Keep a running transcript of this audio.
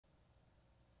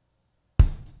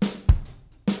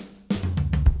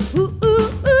Ooh, ooh,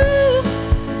 ooh.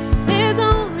 There's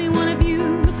only one of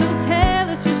you, so tell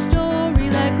us your story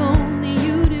like only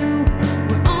you do.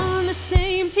 We're on the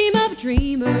same team of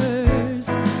dreamers,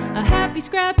 a happy,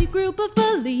 scrappy group of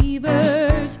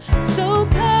believers. So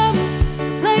come,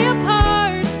 play a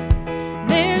part.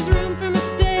 There's room for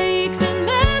mistakes and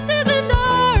messes and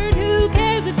art. Who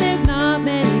cares if there's not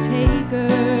many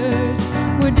takers?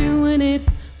 We're doing it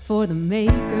for the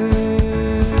makers.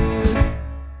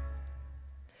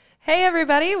 Hey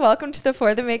everybody, welcome to the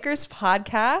For the Makers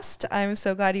podcast. I'm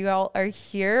so glad you all are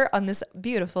here on this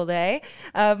beautiful day.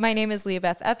 My name is Leah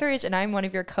Beth Etheridge and I'm one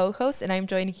of your co-hosts, and I'm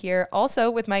joined here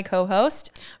also with my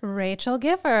co-host, Rachel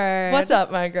Gifford. What's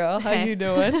up, my girl? How Hey. you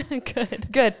doing? Good.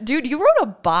 Good. Dude, you wrote a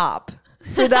bop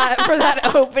for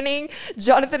that opening.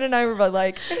 Jonathan and I were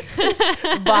like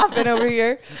bopping over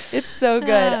here. It's so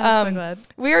good. So glad.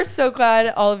 We are so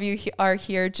glad all of you are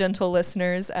here, gentle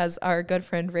listeners, as our good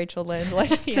friend Rachel Lynn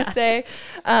likes to say.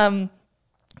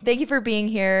 Thank you for being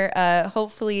here.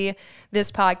 Hopefully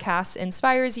this podcast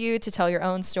inspires you to tell your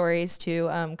own stories,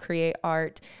 to create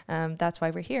art. That's why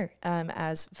we're here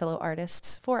as fellow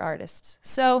artists for artists.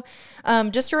 So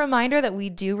just a reminder that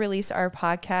we do release our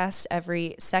podcast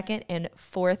every second and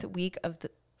fourth week of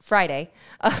the Friday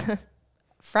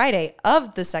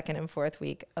of the second and fourth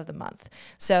week of the month.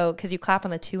 So, because you clap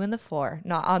on the 2 and the 4,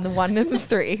 not on the 1 and the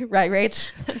 3, right,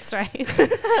 Rach? That's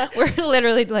right. We're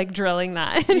literally like drilling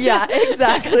that. Yeah,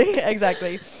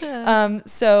 exactly.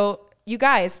 So you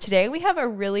guys, today we have a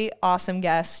really awesome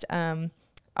guest.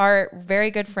 Our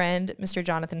very good friend, Mr.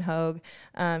 Jonathan Hogue.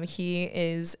 He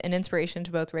is an inspiration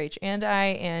to both Rach and I,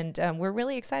 and we're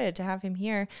really excited to have him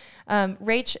here.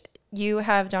 Rach, you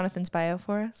have Jonathan's bio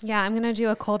for us? Yeah, I'm going to do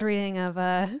a cold reading of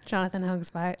Jonathan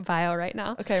Hogue's bio right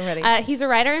now. Okay, I'm ready. He's a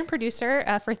writer and producer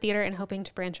for theater and hoping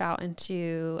to branch out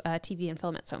into TV and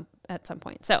film at some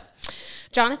point. So,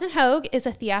 Jonathan Hogue is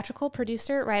a theatrical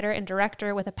producer, writer, and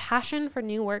director with a passion for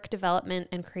new work development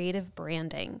and creative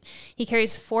branding. He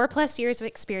carries 4+ years of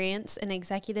experience in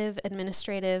executive,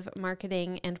 administrative,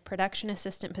 marketing, and production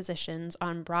assistant positions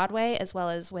on Broadway, as well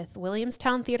as with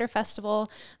Williamstown Theatre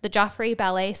Festival, the Joffrey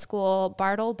Ballet School,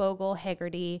 Bartle Bogle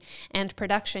Hegarty, and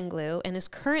Production Glue, and is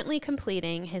currently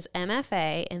completing his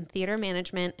MFA in theater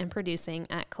management and producing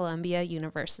at Columbia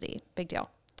University. Big deal.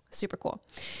 Super cool.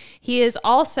 He is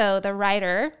also the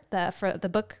writer for the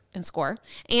book and score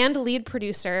and lead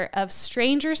producer of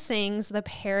Stranger Sings, the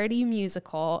Parody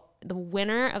Musical, the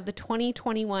winner of the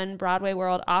 2021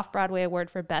 BroadwayWorld Off-Broadway Award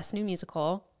for Best New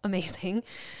Musical. Amazing.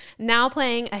 Now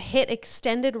playing a hit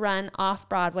extended run off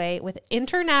Broadway with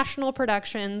international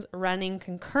productions running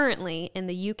concurrently in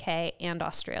the UK and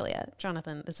Australia.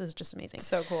 Jonathan, this is just amazing.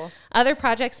 So cool. Other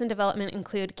projects in development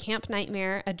include Camp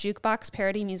Nightmare, a jukebox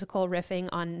parody musical riffing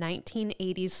on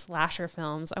 1980s slasher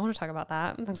films. I want to talk about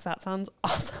that because that sounds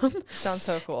awesome. Sounds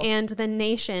so cool. And The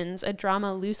Nations, a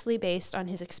drama loosely based on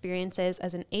his experiences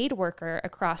as an aid worker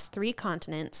across 3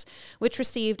 continents, which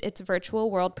received its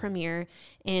virtual world premiere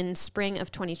in spring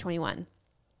of 2021.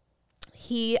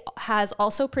 He has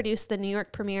also produced the New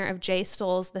York premiere of Jay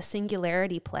Stull's The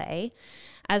Singularity play,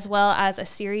 as well as a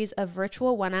series of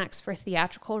virtual one-acts for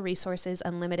Theatrical Resources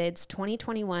Unlimited's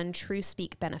 2021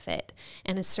 TRUSpeak Benefit,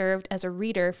 and has served as a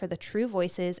reader for the True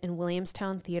Voices in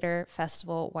Williamstown Theatre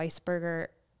Festival Weissberger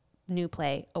New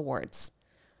Play Awards.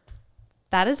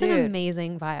 That is an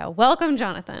amazing bio. Welcome,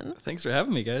 Jonathan. Thanks for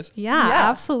having me, guys. Yeah,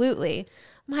 absolutely.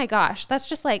 My gosh, that's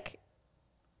just like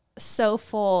so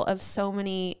full of so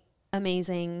many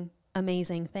amazing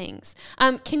things.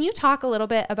 Can you talk a little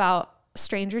bit about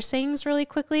Stranger Sings really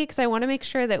quickly? Because I want to make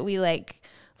sure that we like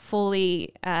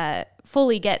fully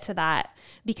get to that,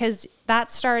 because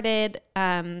that started,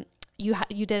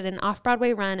 you did an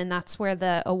off-Broadway run, and that's where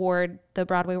the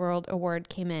BroadwayWorld Award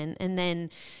came in. And then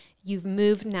you've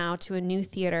moved now to a new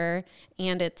theater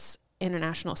and it's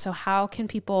international. So how can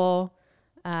people,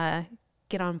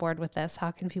 get on board with this?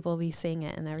 How can people be seeing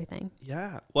it and everything?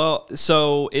 Yeah. Well,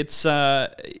 so it's,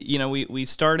 we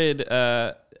started,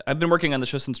 I've been working on the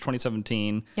show since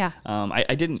 2017. Yeah.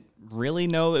 I didn't really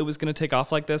know it was going to take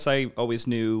off like this. I always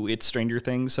knew it's Stranger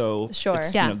Things. So Sure.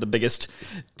 it's the biggest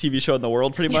TV show in the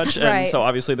world pretty much. Right. And so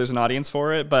obviously there's an audience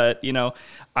for it, but we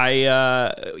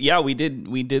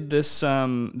did this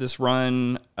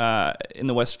run, in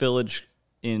the West Village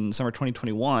in summer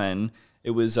 2021. It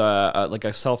was like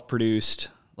a self-produced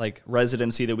like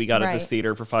residency that we got at this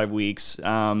theater for 5 weeks.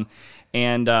 And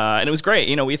it was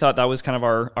great. We thought that was kind of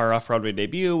our off-Broadway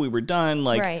debut. We were done.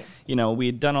 We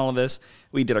had done all of this.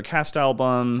 We did our cast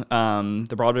album.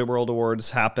 The BroadwayWorld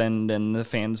Awards happened, and the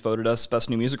fans voted us Best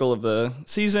New Musical of the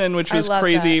season, which was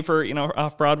crazy for,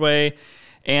 off-Broadway.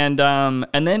 And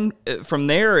then from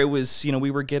there, it was, we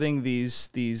were getting these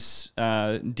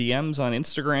DMs on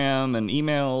Instagram and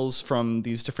emails from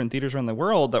these different theaters around the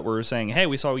world that were saying, hey,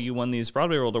 we saw you won these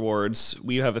BroadwayWorld Awards.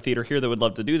 We have a theater here that would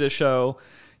love to do this show,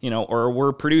 or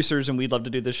we're producers and we'd love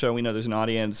to do this show. We know there's an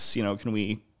audience, can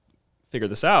we figure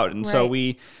this out? And so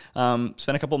we spent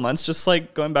a couple months just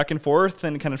like going back and forth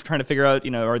and kind of trying to figure out,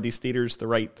 are these theaters the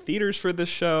right theaters for this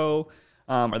show?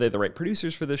 Are they the right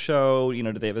producers for the show?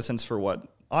 Do they have a sense for what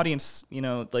audience,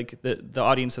 like the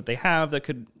audience that they have that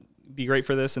could be great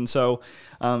for this? And so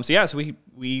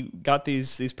we got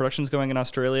these productions going in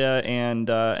Australia and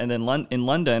then in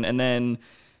London. And then,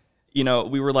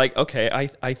 we were like, okay,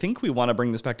 I think we want to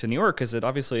bring this back to New York because it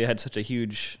obviously had such a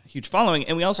huge following.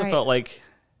 And we also felt like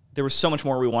there was so much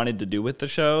more we wanted to do with the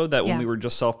show that when we were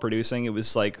just self-producing, it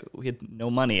was like we had no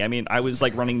money. I mean, I was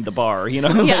like running the bar, It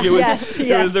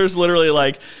was there's literally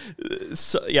like,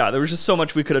 there was just so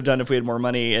much we could have done if we had more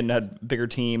money and had bigger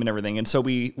team and everything. And so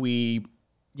we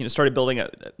started building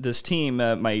this team.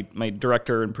 My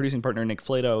director and producing partner Nick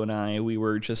Flato and I, we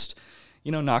were just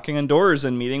knocking on doors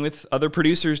and meeting with other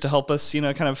producers to help us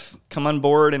kind of come on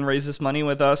board and raise this money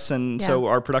with us. And so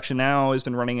our production now has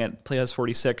been running at Playhouse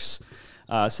 46.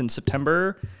 Since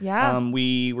September.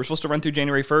 We were supposed to run through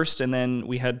January 1st, and then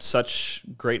we had such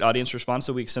great audience response,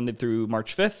 so we extended through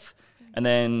March 5th. And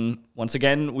then once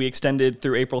again, we extended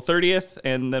through April 30th.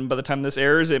 And then by the time this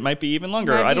airs, it might be even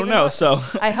longer. I don't know. So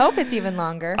I hope it's even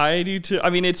longer. I do too. I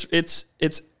mean,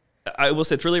 I will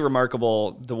say it's really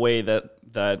remarkable the way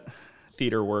that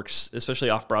theater works, especially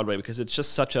off Broadway, because it's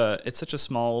just such a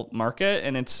small market,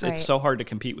 and it's so hard to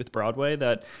compete with Broadway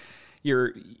that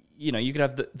you could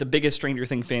have the biggest Stranger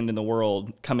Things fan in the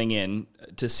world coming in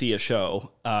to see a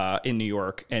show in New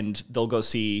York, and they'll go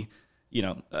see,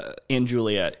 Ann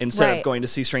Juliet instead of going to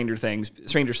see Stranger Things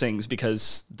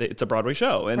because it's a Broadway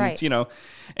show. And it's,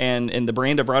 and the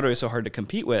brand of Broadway is so hard to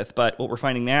compete with. But what we're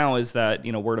finding now is that,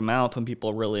 word of mouth, when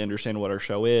people really understand what our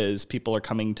show is, people are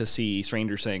coming to see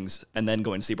Stranger Things and then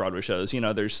going to see Broadway shows.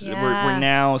 We're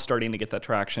now starting to get that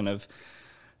traction of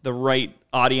the right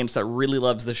audience that really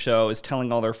loves the show is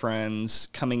telling all their friends,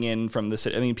 coming in from the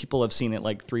city. I mean, people have seen it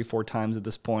like 3-4 times at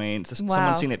this point.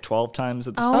 Someone's seen it 12 times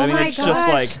at this point. I mean, it's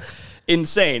just like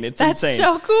insane. It's insane. That's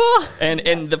so cool.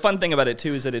 And the fun thing about it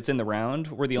too is that it's in the round.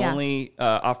 We're the only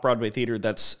off-Broadway theater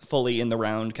that's fully in the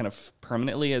round kind of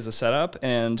permanently as a setup.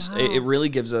 And it really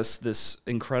gives us this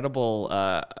incredible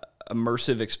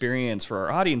immersive experience for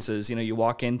our audiences. You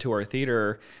walk into our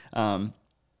theater,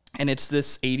 and it's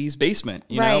this 80s basement,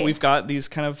 we've got these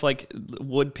kind of like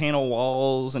wood panel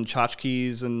walls and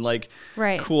tchotchkes and like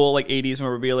cool like 80s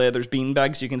memorabilia. There's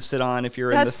beanbags you can sit on if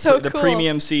you're in the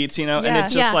premium seats, and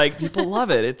it's just like people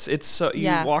love it. It's so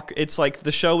you walk. It's like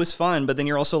the show is fun, but then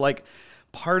you're also like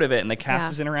part of it, and the cast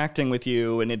is interacting with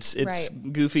you, and it's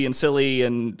goofy and silly,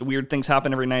 and weird things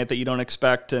happen every night that you don't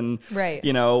expect, and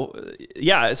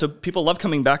so people love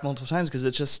coming back multiple times because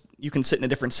it's just you can sit in a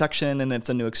different section and it's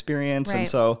a new experience, and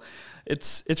so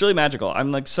it's really magical.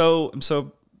 I'm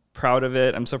so proud of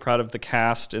it. I'm so proud of the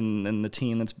cast and the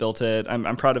team that's built it.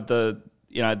 I'm proud of the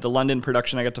London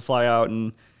production. I got to fly out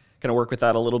and kind of work with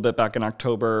that a little bit back in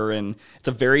October, and it's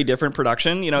a very different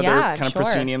production. They're kind of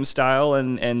proscenium style,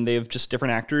 and they have just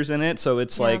different actors in it, so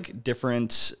it's like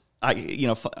different,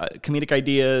 comedic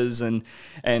ideas and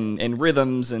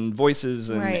rhythms and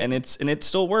voices, and it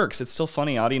still works. It's still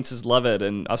funny. Audiences love it,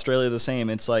 and Australia the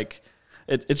same. It's like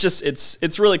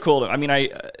it's really cool. I mean, I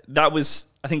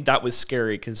think that was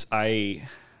scary because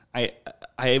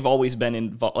I've always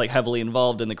been heavily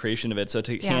involved in the creation of it. So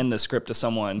to hand the script to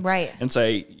someone and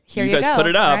say, "Here you guys put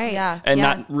it up," and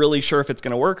not really sure if it's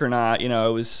going to work or not, it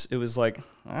was like,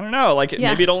 I don't know,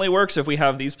 maybe it only works if we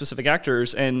have these specific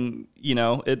actors, and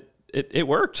it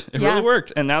worked. It really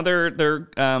worked. And now they're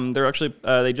actually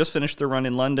they just finished their run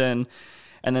in London.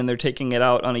 And then they're taking it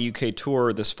out on a UK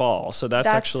tour this fall. So that's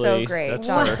actually so great. That's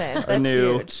Jonathan, our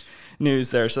new huge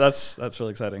news there. So that's really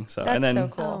exciting. So that's and then so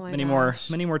cool.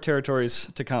 many more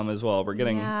territories to come as well. We're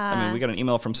getting I mean, we got an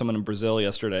email from someone in Brazil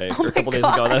yesterday or a couple days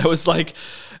ago that was like,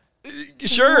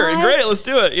 sure, great, let's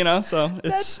do it, So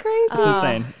that's crazy.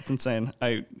 It's insane.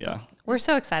 We're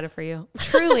so excited for you.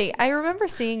 Truly. I remember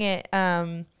seeing it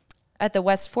at the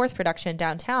West 4th production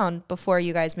downtown before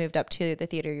you guys moved up to the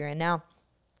theater you're in now.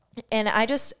 And I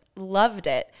just loved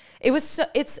it.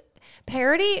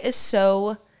 Parody is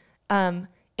so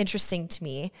interesting to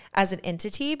me as an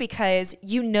entity because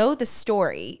the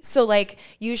story. So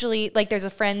usually there's a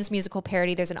Friends musical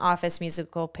parody, there's an Office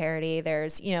musical parody,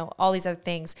 there's, all these other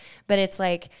things. But it's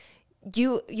like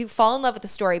you fall in love with the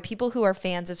story. People who are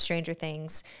fans of Stranger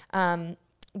Things,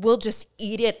 will just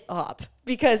eat it up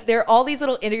because there are all these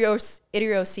little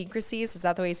idiosyncrasies. Is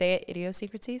that the way you say it?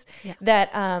 Idiosyncrasies that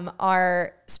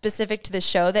are specific to the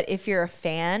show that if you're a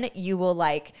fan, you'll be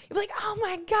like, oh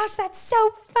my gosh, that's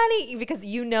so funny, because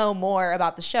you know more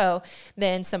about the show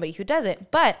than somebody who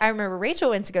doesn't. But I remember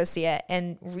Rachel went to go see it,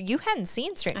 and you hadn't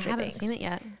seen Stranger Things. I haven't seen it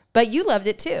yet. But you loved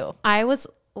it too. I was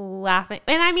laughing.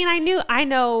 And I mean, I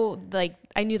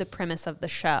knew the premise of the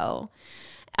show.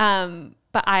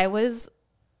 But I was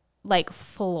like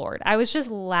floored. I was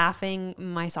just laughing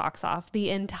my socks off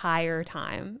the entire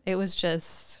time. It was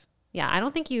just, I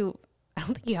don't think you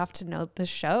have to know the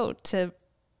show to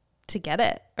get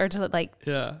it, or to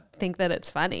think that it's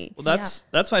funny. Well,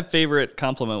 that's my favorite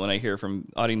compliment when I hear from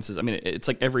audiences. I mean, it's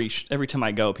like every time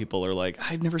I go, people are like,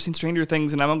 I've never seen Stranger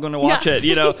Things and I'm going to watch it,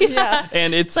 you know?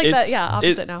 And it's like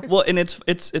opposite now. Well, and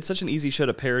it's such an easy show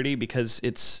to parody because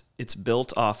it's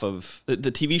built off of the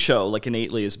TV show, like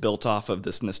innately is built off of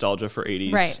this nostalgia for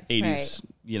 80s,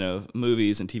 you know,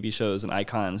 movies and TV shows and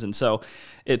icons. And so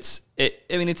it's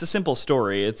a simple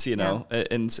story. It's, you know,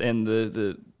 and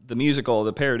the musical,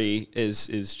 the parody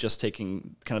is just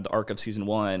taking kind of the arc of season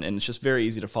 1, and it's just very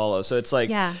easy to follow. So it's like,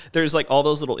 there's like all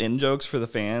those little in jokes for the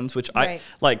fans, which I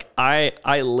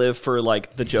live for,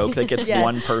 like the joke that gets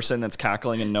one person that's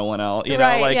cackling and no one else, you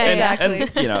know, exactly.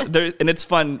 And you know, and it's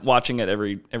fun watching it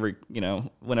every, you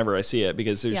know, whenever I see it,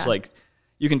 because there's like,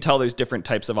 you can tell there's different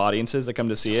types of audiences that come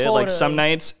to see it. Totally. Like some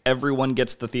nights everyone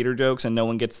gets the theater jokes and no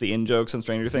one gets the in jokes on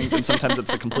Stranger Things, and sometimes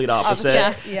it's the complete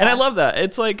opposite. And I love that.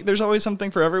 It's like there's always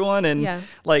something for everyone, and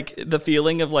like the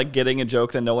feeling of like getting a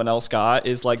joke that no one else got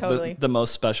is like the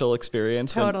most special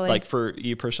experience when, like for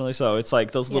you personally. So it's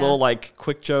like those little like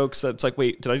quick jokes that's like,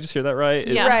 wait, did I just hear that right?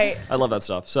 Right. I love that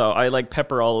stuff. So I like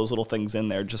pepper all those little things in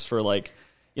there just for like,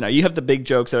 you know, you have the big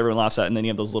jokes that everyone laughs at, and then you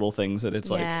have those little things that it's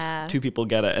like 2 people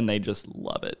get it and they just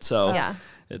love it. So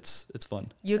it's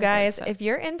fun. You guys, if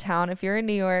you're in town, if you're in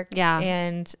New York,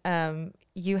 and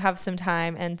you have some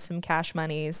time and some cash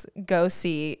monies, go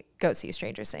see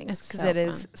Stranger Things, because it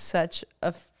is such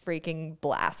a freaking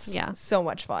blast. Yeah, so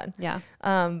much fun. Yeah.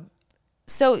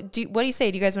 So what do you say?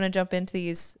 Do you guys want to jump into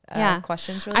these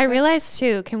questions really quick? I realized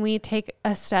too, can we take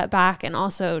a step back, and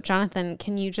also, Jonathan,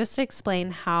 can you just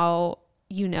explain how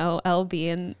you know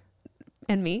LB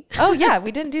and me? Oh yeah,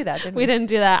 we didn't do that, didn't we? We didn't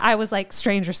do that. I was like,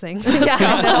 Stranger Things.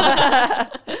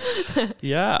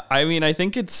 Yeah, I mean, I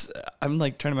think I'm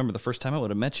like trying to remember the first time I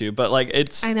would have met you, but like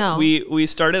I know. We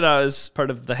started out as part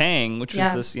of The Hang, which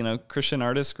was this, you know, Christian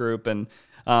artist group, and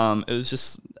it was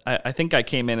just, I think I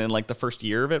came in like the first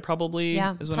year of it probably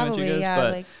is when I met you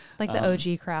guys. But like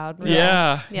the OG crowd.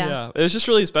 Yeah. It was just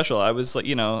really special. I was like,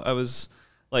 you know, I was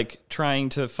like trying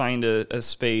to find a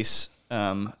space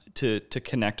to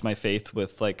connect my faith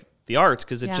with like the arts,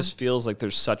 because it just feels like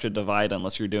there's such a divide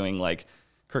unless you're doing like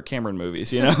Kirk Cameron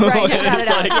movies, you know? Right,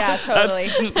 yeah, totally.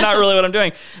 That's not really what I'm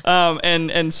doing.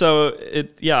 And so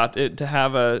to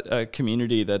have a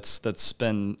community that's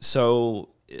been so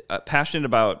passionate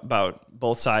about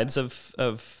both sides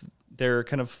of their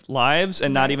kind of lives,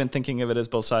 and not even thinking of it as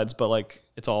both sides, but like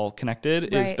it's all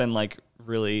connected, has been like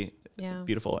really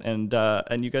beautiful. And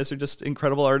you guys are just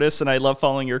incredible artists, and I love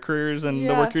following your careers and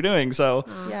the work you're doing. So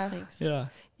thanks.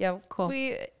 Yeah, cool.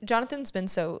 Jonathan's been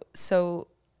such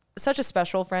a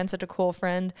special friend, such a cool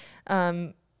friend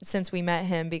since we met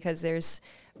him, because there's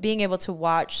being able to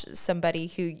watch somebody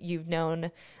who you've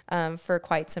known for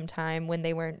quite some time when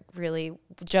they weren't really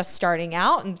just starting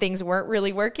out and things weren't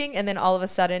really working, and then all of a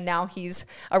sudden now he's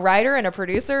a writer and a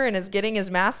producer and is getting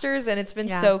his master's, and it's been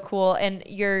so cool. And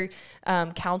your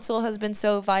counsel has been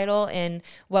so vital in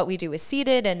what we do with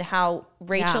Seated, and how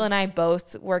Rachel and I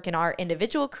both work in our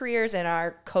individual careers and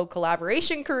our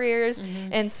co-collaboration careers.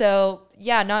 And so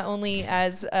not only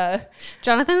as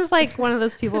Jonathan is like one of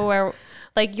those people where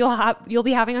like you'll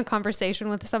be having a conversation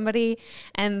with somebody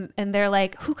and they're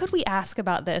like, who could we ask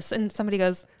about this? And somebody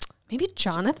goes, maybe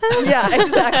Jonathan? Yeah,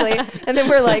 exactly. And then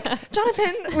we're like,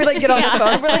 Jonathan, we like get on the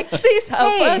phone and we're like, please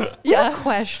help us. Yeah.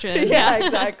 Question. Yeah,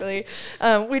 exactly.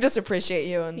 We just appreciate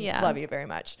you and love you very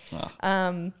much.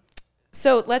 Wow.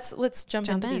 So let's jump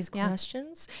into these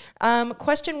questions.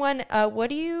 Question 1,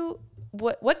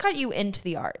 what got you into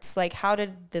the arts? Like, how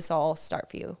did this all start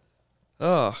for you?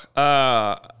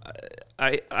 I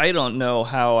don't know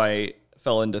how I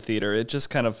fell into theater. It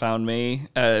just kind of found me.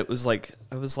 It was like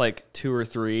I was like 2 or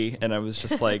 3, and I was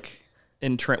just like I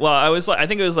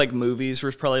think it was like movies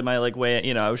was probably my like way.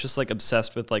 You know, I was just like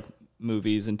obsessed with like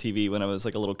movies and TV when I was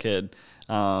like a little kid.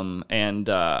 You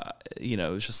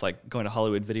know, it was just like going to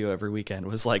Hollywood Video every weekend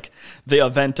was like the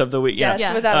event of the week.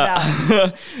 Yes, without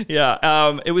a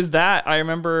doubt. It was that. I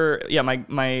remember,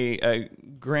 my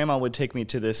grandma would take me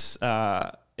to this.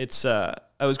 I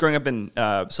was growing up in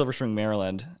Silver Spring,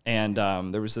 Maryland, and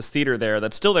there was this theater there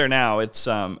that's still there now. It's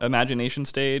Imagination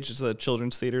Stage. It's a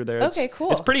children's theater there. Okay,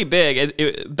 cool. It's pretty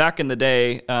big. Back in the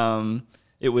day,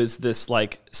 it was this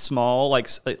like small, like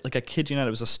I kid you not, it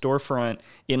was a storefront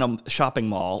in a shopping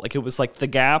mall. Like it was like the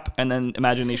Gap and then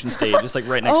Imagination Stage, just like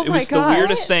right next to it. It was the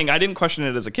weirdest thing. I didn't question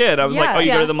it as a kid. I was like, oh,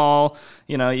 you go to the mall,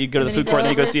 you know, you go to the food court and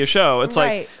then you go see a show. It's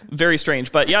like very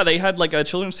strange. But yeah, they had like a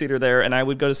children's theater there and I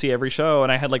would go to see every show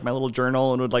and I had like my little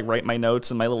journal and would like write my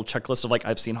notes and my little checklist of like,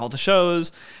 I've seen all the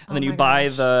shows. And then you buy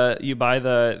the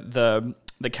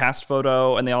cast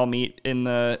photo and they all meet in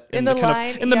the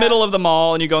line, in the middle of the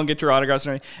mall and you go and get your autographs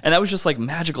and everything. And that was just like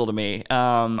magical to me.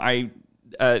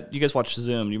 You guys watched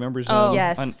Zoom. Do you remember Zoom? Oh,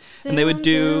 yes. Zoom, and they would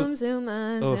do Zoom.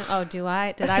 Oh, did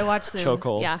I watch Zoom?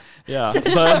 Chokehold. Yeah. Yeah.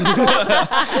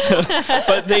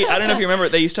 But I don't know if you remember,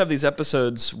 they used to have these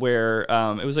episodes where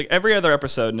it was like every other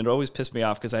episode and it always pissed me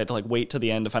off because I had to like wait till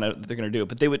the end to find out what they're going to do.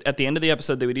 But they would, at the end of the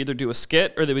episode, they would either do a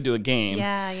skit or they would do a game.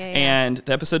 Yeah. And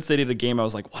the episodes they did a game, I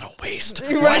was like, what a waste.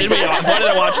 Why did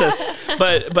I watch this?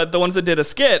 But the ones that did a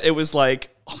skit, it was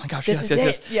like, oh my gosh,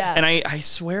 yes. Yeah. And I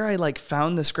swear I like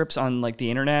found the scripts on like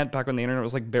the internet back when the internet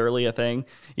was like barely a thing,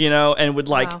 you know, and would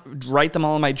like write them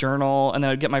all in my journal and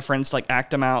then I'd get my friends to like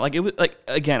act them out. Like it was like,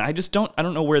 again, I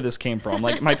don't know where this came from.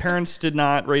 Like my parents did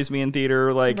not raise me in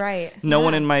theater. Like no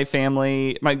one in my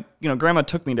family, grandma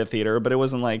took me to theater, but it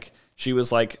wasn't like she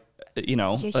was like, you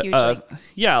know, like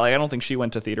I don't think she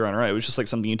went to theater on her own. It was just like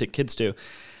something you take kids to.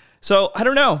 So I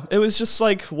don't know. It was just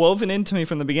like woven into me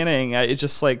from the beginning. It's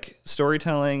just like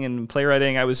storytelling and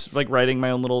playwriting. I was like writing my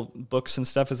own little books and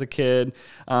stuff as a kid.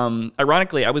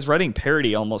 Ironically, I was writing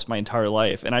parody almost my entire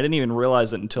life, and I didn't even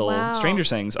realize it until Stranger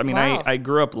Things. I mean, I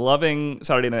grew up loving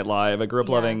Saturday Night Live. I grew up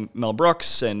loving Mel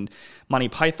Brooks and Monty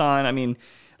Python. I mean,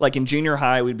 like in junior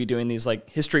high, we'd be doing these like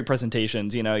history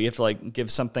presentations. You know, you have to like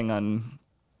give something on,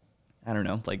 I don't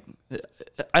know, like,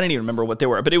 I don't even remember what they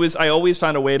were, but I always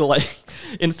found a way to like,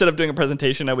 instead of doing a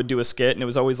presentation, I would do a skit and it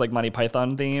was always like Monty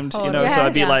Python themed, you know? So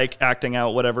I'd be like acting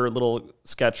out whatever little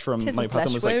sketch from Monty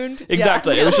Python was like,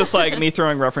 exactly. It was just like me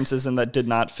throwing references in that did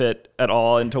not fit at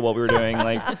all into what we were doing.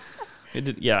 Like, it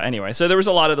did, anyway, so there was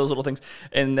a lot of those little things.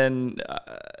 And then,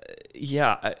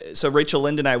 so Rachel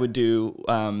Lind and I would do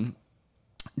a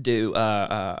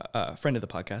friend of the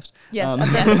podcast.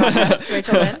 Yes,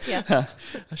 Rachel Lind. Yes,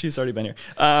 she's already been here.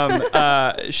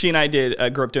 She and I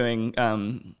grew up doing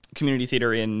community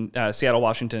theater in Seattle,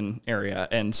 Washington area,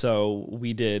 and so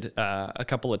we did a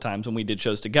couple of times when we did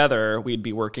shows together. We'd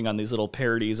be working on these little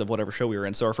parodies of whatever show we were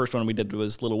in. So our first one we did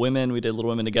was Little Women. We did Little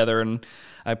Women together, and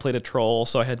I played a troll,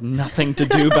 so I had nothing to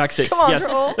do backstage. Come on,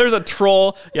 troll. There's a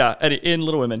troll. Yeah, in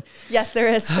Little Women. Yes, there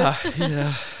is. It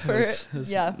was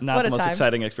not the most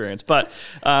exciting experience, but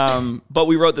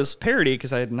we wrote this parody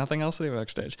because I had nothing else to do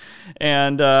backstage,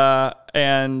 and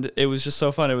it was just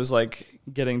so fun. It was like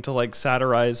getting to like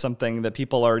satirize something that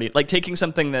people already like, taking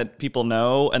something that people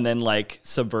know and then like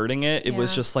subverting it. It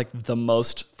was just like the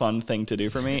most fun thing to do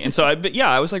for me. And so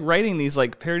I was like writing these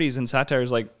like parodies and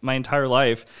satires like my entire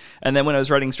life. And then when I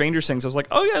was writing Stranger Things, I was like,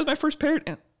 oh yeah, it's my first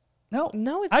parody. No,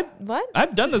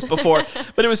 I've done this before,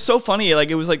 but it was so funny.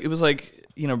 Like it was like,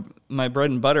 you know, my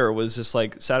bread and butter was just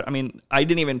like, I mean, I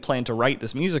didn't even plan to write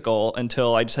this musical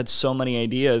until I just had so many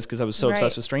ideas because I was so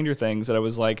obsessed with Stranger Things that I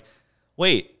was like,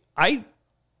 wait,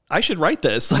 I should write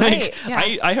this. Like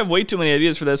I have way too many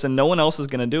ideas for this and no one else is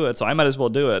going to do it. So I might as well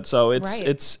do it. So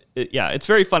it's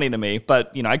very funny to me,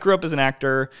 but you know, I grew up as an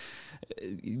actor,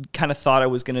 kind of thought I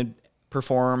was going to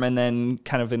perform, and then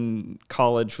kind of in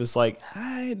college was like,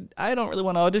 I don't really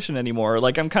want to audition anymore.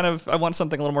 Like I want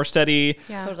something a little more steady.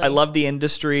 Yeah. Totally. I love the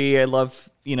industry. I love,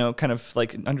 you know, kind of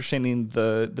like understanding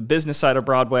the business side of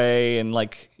Broadway and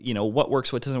like, you know, what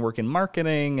works, what doesn't work in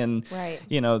marketing and,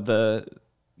 you know,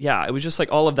 it was just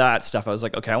like all of that stuff. I was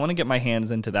like, okay, I want to get my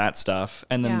hands into that stuff.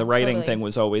 And then the writing thing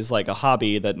was always like a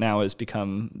hobby that now has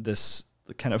become this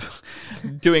kind of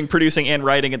producing and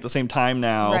writing at the same time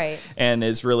now. Right. And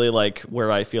is really like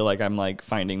where I feel like I'm like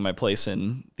finding my place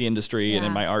in the industry and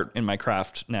in my art, in my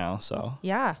craft now. So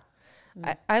yeah.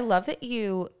 I love that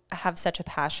you have such a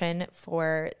passion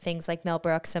for things like Mel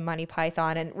Brooks and Monty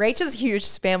Python, and Rach is a huge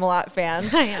Spamalot fan.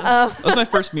 I am. That was my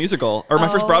first musical, or my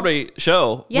first Broadway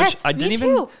show, which I didn't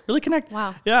even really connect.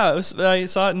 Wow. Yeah, I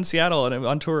saw it in Seattle and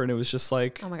on tour, and it was just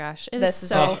like, oh my gosh, it is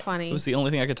so funny. It was the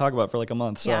only thing I could talk about for like a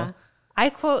month. So. Yeah, I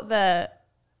quote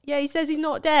he says he's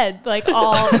not dead like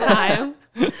all the time.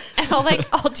 And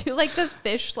I'll do like the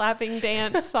fish slapping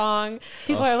dance song.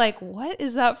 People are like, what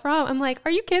is that from? I'm like,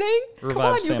 are you kidding? Revive Come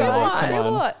on, you guys. Spamalot.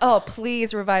 Come on. Oh,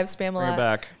 please revive Spamalot. Bring it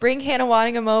back. Bring Hannah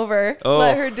Waddingham over. Oh,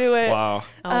 let her do it. Wow.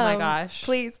 Oh my gosh.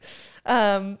 Please.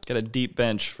 Got a deep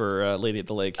bench for Lady at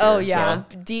the Lake here, Oh yeah,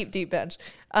 so. deep bench.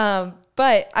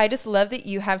 But I just love that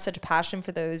you have such a passion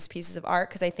for those pieces of art,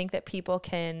 because I think that people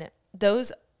can,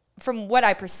 from what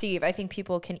I perceive, I think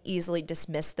people can easily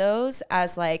dismiss those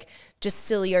as like just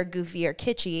silly or goofy or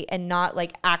kitschy and not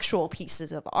like actual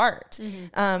pieces of art.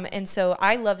 And so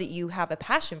I love that you have a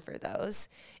passion for those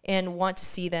and want to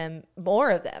see them,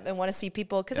 more of them, and want to see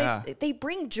people, because they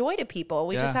bring joy to people.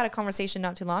 We just had a conversation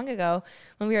not too long ago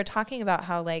when we were talking about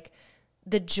how like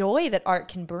the joy that art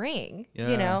can bring,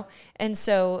 you know? And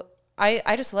so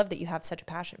I just love that you have such a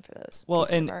passion for those. Well,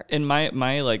 and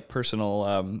my like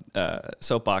personal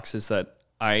soapbox is that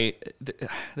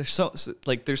there's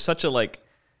such a like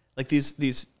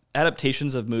these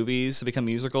adaptations of movies to become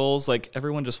musicals. Like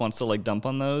everyone just wants to like dump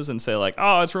on those and say like,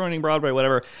 oh, it's ruining Broadway,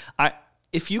 whatever.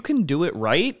 If you can do it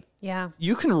right,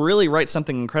 you can really write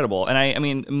something incredible. And I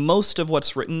mean, most of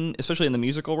what's written, especially in the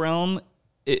musical realm,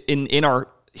 in our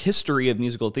history of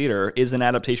musical theater, is an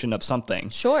adaptation of something.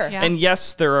 Sure. Yeah. And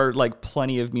yes, there are like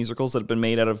plenty of musicals that have been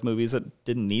made out of movies that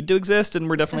didn't need to exist and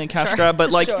were definitely a cash grab.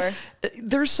 But like,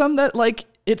 there's some that like,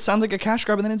 it sounds like a cash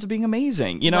grab and then ends up being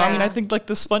amazing. You know, I mean, I think like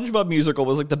the SpongeBob musical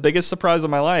was like the biggest surprise of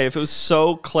my life. It was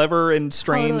so clever and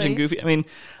strange and goofy. I mean,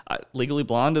 Legally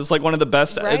Blonde is like one of the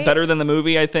best, better than the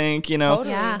movie, I think, you know.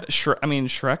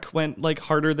 Shrek went like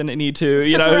harder than it needed to,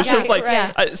 you know. It's just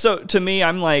like, so to me,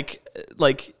 I'm like,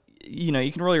 you know,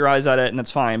 you can roll your eyes at it and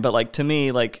it's fine. But like, to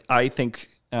me, like, I think,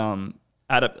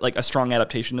 like a strong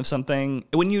adaptation of something,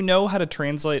 when you know how to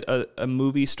translate a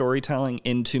movie storytelling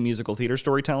into musical theater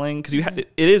storytelling, because it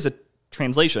is a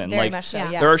translation. Very like much so,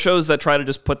 there are shows that try to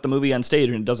just put the movie on stage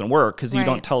and it doesn't work because you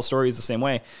don't tell stories the same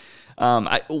way.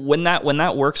 When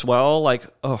that works well, like,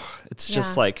 it's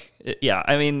just like,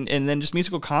 I mean, and then just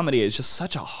musical comedy is just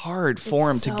such a hard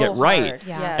form to get right.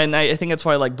 And I think that's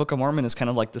why like Book of Mormon is kind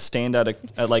of like the standout,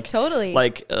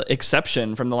 like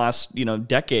exception from the last, you know,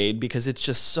 decade, because it's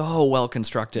just so well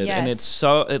constructed and it's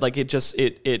so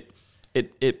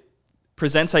it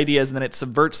presents ideas and then it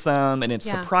subverts them and it's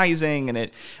surprising, and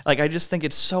it, like, I just think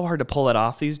it's so hard to pull that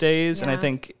off these days. And I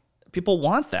think people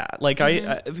want that. Like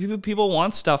people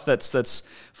want stuff that's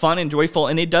fun and joyful,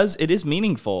 and it is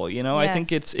meaningful. You know, I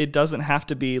think it doesn't have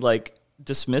to be like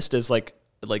dismissed as like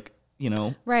you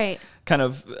know, kind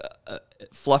of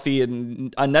fluffy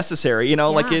and unnecessary. You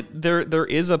know, like there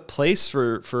is a place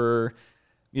for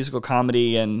musical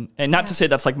comedy, and not to say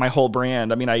that's like my whole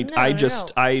brand. I mean, I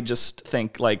just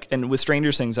think like, and with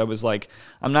Stranger Things, I was like,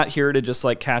 I'm not here to just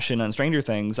like cash in on Stranger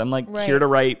Things. I'm like here to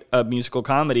write a musical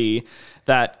comedy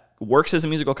that works as a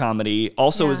musical comedy,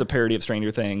 also is a parody of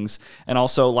Stranger Things, and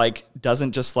also like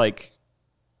doesn't just like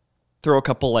throw a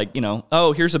couple like, you know,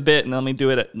 oh, here's a bit and let me do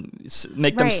it,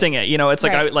 make them sing it. You know, it's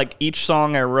like I like each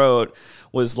song I wrote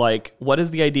was like, what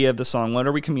is the idea of the song? What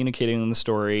are we communicating in the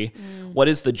story? What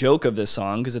is the joke of this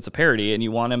song? Because it's a parody and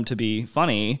you want them to be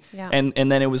funny. And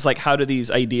then it was like, how do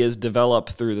these ideas develop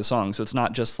through the song? So it's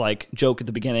not just like joke at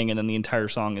the beginning and then the entire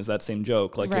song is that same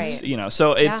joke. Like it's, you know,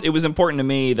 so it was important to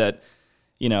me that,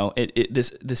 you know,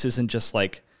 this isn't just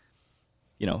like,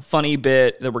 you know, funny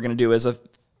bit that we're going to do as a,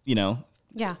 you know,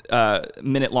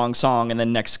 minute long song and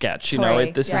then next sketch, you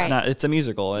know, this is not, it's a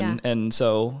musical. And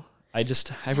so I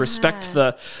respect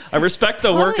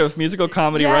the work of musical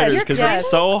comedy writers, because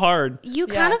it's so hard. You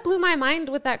kind of blew my mind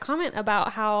with that comment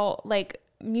about how like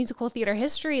musical theater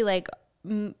history, like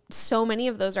so many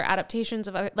of those are adaptations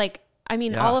of like, I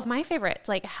mean, all of my favorites,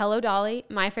 like Hello Dolly,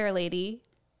 My Fair Lady,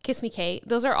 Kiss Me Kate,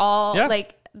 those are all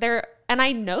like they're, and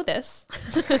I know this,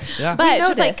 but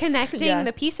just like connecting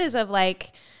the pieces of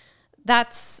like,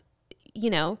 that's, you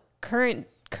know, current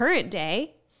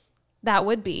day, that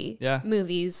would be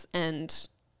movies and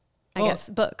I guess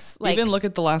books. Like, even look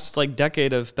at the last like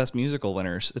decade of best musical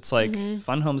winners. It's like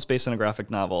Fun Home's based on a graphic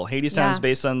novel. Hadestown's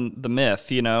based on the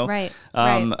myth, you know?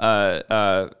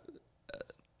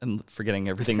 I'm forgetting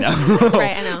everything now.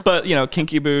 I know. But, you know,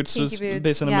 Kinky Boots was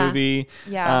based on a movie.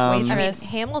 I mean,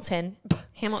 Hamilton.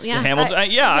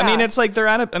 I mean, it's like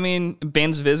I mean,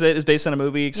 Band's Visit is based on a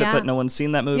movie, except that no one's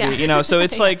seen that movie, you know? So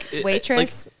it's like...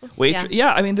 Waitress.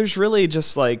 I mean, there's really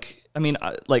just like... I mean,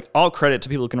 like, all credit to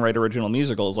people who can write original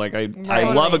musicals. Like, I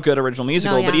love a good original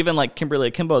musical, but even like Kimberly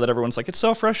Akimbo, that everyone's like, it's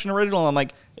so fresh and original. I'm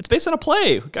like, it's based on a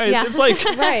play, guys. It's like,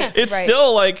 it's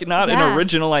still like not an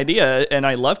original idea. And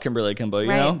I love Kimberly Akimbo, you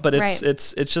know, but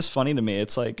it's just funny to me.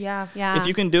 It's like, if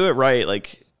you can do it right,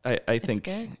 like, I think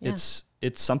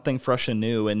it's something fresh and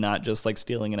new and not just like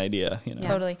stealing an idea, you know?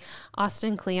 Totally.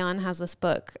 Austin Kleon has this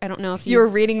book. I don't know if you were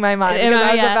reading my mind because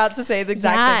I was about to say the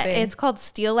exact same thing. It's called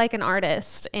Steal Like an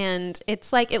Artist. And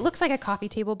it's like, it looks like a coffee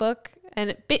table book,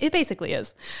 and it basically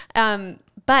is.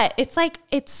 But it's like,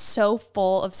 it's so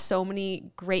full of so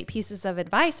many great pieces of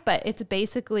advice, but it's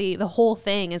basically, the whole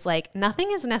thing is like,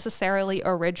 nothing is necessarily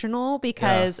original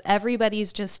because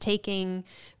everybody's just taking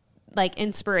like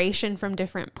inspiration from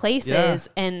different places.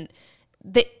 And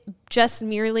just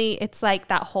merely, it's like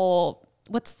that whole,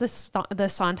 what's the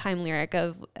Sondheim lyric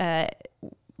of,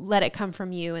 let it come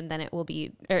from you and then it will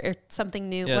be, or something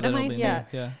new. What am I saying?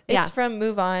 It's from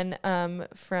Move On,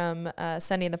 from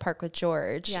Sunday in the Park with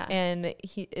George. Yeah. And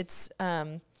it's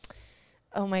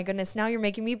oh my goodness, now you're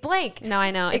making me blank. No,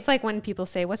 I know. It's like when people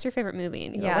say, what's your favorite movie?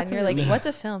 And you go, and you're like, what's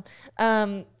a film?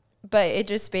 But it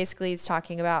just basically is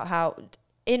talking about how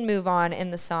in Move On,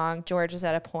 in the song, George is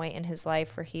at a point in his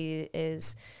life where he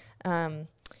is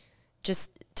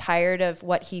just tired of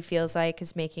what he feels like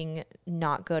is making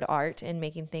not good art and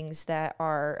making things that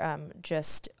are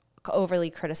just overly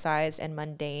criticized and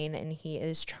mundane, and he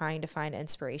is trying to find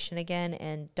inspiration again.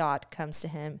 And Dot comes to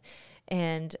him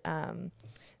and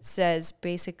says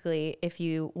basically, if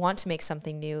you want to make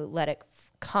something new, let it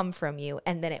come from you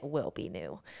and then it will be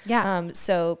new.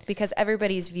 So because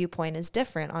everybody's viewpoint is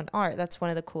different on art, that's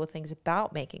one of the cool things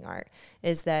about making art,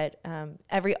 is that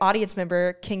every audience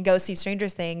member can go see Stranger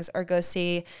Things or go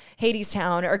see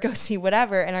Hadestown or go see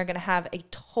whatever, and are going to have a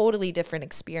totally different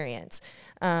experience,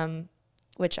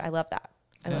 which I love that.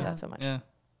 I love that so much.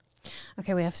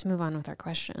 Okay, we have to move on with our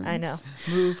questions. I know.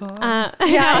 Move on.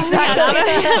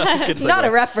 Exactly. It's not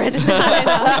a reference. I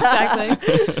know,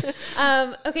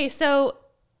 exactly. Okay, so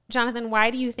Jonathan, why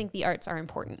do you think the arts are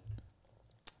important?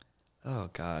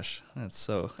 Oh gosh, that's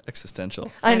so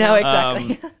existential. I know,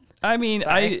 exactly. I mean,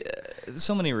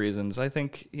 so many reasons. I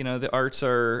think, you know, the arts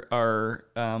are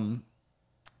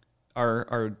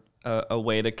a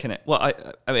way to connect. Well, I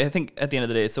mean, I think at the end of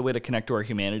the day, it's a way to connect to our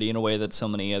humanity in a way that so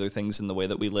many other things in the way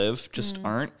that we live just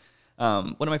aren't.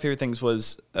 One of my favorite things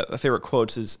was favorite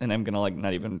quotes is, and I'm gonna like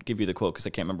not even give you the quote because I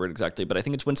can't remember it exactly, but I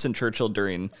think it's Winston Churchill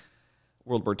during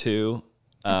World War II.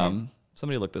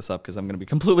 Somebody look this up because I'm going to be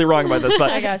completely wrong about this,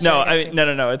 but no,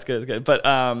 it's good. It's good. But,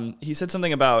 he said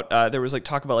something about, there was like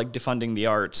talk about like defunding the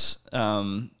arts,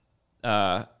 you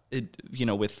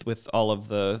know, with all of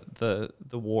the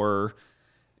war,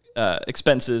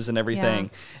 expenses and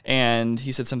everything. And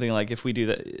he said something like, if we do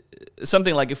that,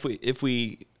 something like if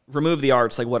we remove the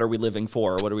arts, like what are we living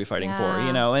for? What are we fighting for?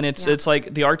 You know? And it's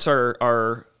like the arts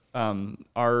are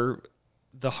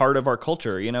the heart of our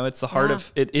culture. You know, it's the heart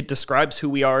of it. It describes who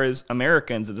we are as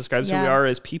Americans. It describes who we are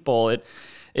as people.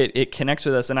 It connects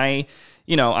with us. And I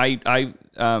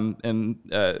am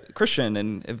Christian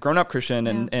and have grown up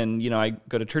Christian, and you know, I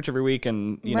go to church every week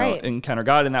and you know, encounter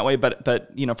God in that way.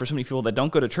 But you know, for so many people that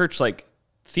don't go to church, like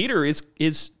theater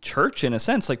is church in a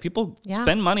sense. Like people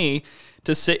spend money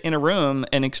to sit in a room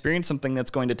and experience something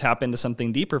that's going to tap into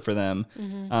something deeper for them.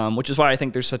 Which is why I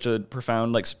think there's such a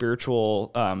profound like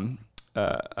spiritual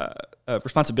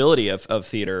responsibility of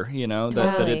theater, you know,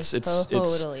 that it's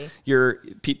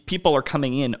people are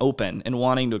coming in open and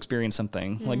wanting to experience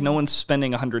something. Like no one's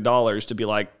spending $100 to be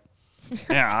like,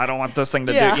 I don't want this thing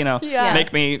to do, you know,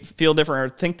 make me feel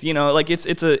different or think, you know, like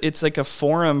it's like a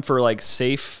forum for like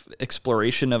safe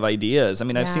exploration of ideas. I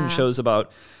mean, I've seen shows about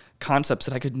concepts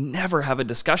that I could never have a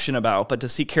discussion about, but to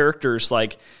see characters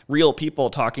like real people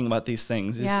talking about these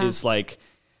things is like,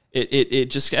 it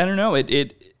just, I don't know,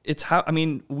 it's how, I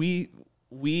mean, we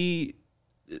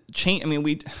change. I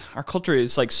mean, our culture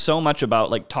is like so much about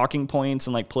like talking points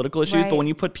and like political issues, but when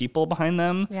you put people behind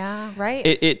them,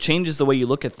 it changes the way you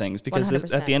look at things, because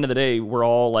at the end of the day, we're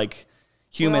all like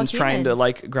humans trying to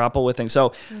like grapple with things.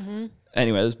 So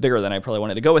anyway, it was bigger than I probably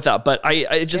wanted to go with that, but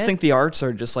I just think the arts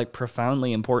are just like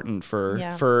profoundly important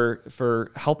for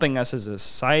helping us as a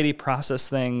society process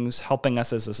things, helping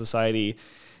us as a society,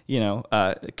 you know,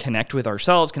 connect with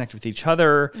ourselves, connect with each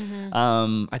other.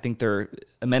 I think they're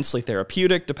immensely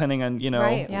therapeutic depending on, you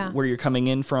know, where you're coming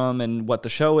in from and what the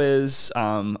show is.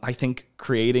 I think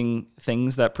creating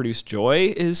things that produce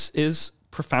joy is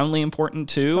profoundly important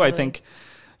too. I think,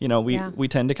 you know, we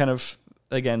tend to kind of,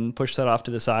 again, push that off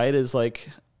to the side as like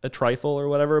a trifle or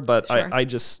whatever, but I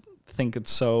just think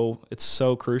it's so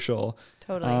crucial.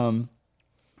 It's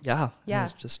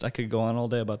just, I could go on all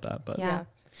day about that, but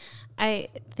I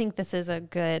think this is a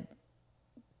good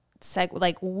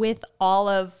like with all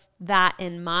of that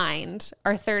in mind,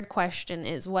 our third question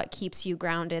is, what keeps you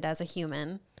grounded as a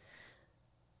human?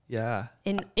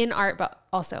 In art, but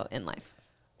also in life.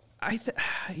 I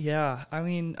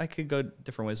mean, I could go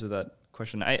different ways with that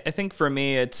question. I think for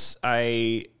me, it's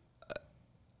I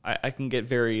can get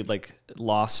very like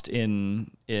lost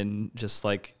in just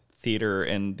like theater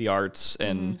and the arts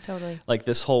and totally. like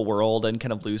this whole world, and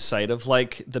kind of lose sight of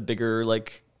like the bigger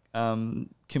like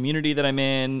community that I'm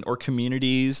in, or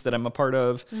communities that I'm a part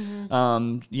of,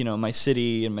 you know, my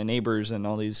city and my neighbors and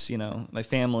all these, you know, my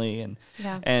family.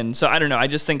 And so I don't know, I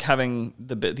just think having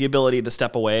the ability to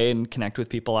step away and connect with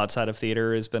people outside of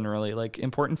theater has been really like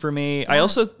important for me. I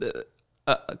also,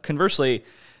 conversely,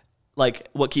 like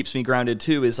what keeps me grounded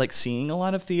too is like seeing a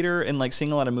lot of theater and like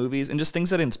seeing a lot of movies and just things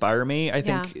that inspire me. I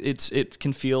think it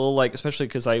can feel like, especially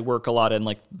because I work a lot in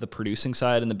like the producing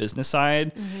side and the business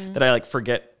side, that I like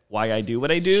forget why I do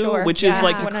what I do, which is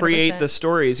like to 100%. Create the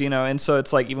stories, you know? And so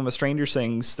it's like, even with Stranger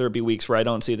Things, there'd be weeks where I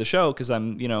don't see the show because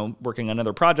I'm, you know, working on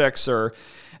other projects, or,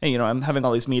 and, you know, I'm having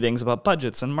all these meetings about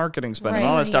budgets and marketing spend and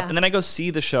all that stuff. And then I go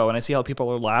see the show and I see how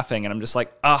people are laughing, and I'm just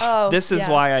like, this is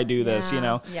why I do this, you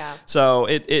know? So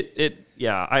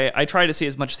I try to see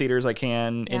as much theater as I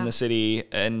can in the city,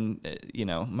 and, you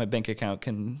know, my bank account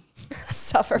can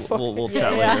suffer for we'll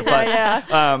chat later.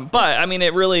 But I mean,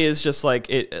 it really is just like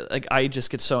I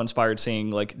just get so inspired seeing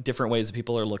like different ways that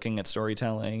people are looking at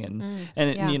storytelling,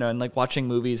 and you know, and like watching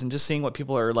movies and just seeing what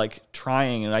people are like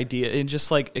trying, an idea. It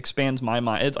just like expands my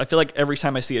mind. I feel like every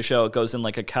time I see a show, it goes in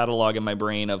like a catalog in my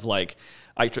brain of like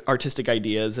artistic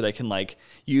ideas that I can like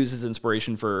use as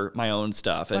inspiration for my own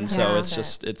stuff. And 100%. So it's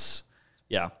just,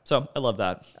 so I love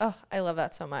that. Oh, I love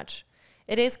that so much.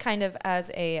 It is kind of, as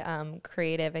a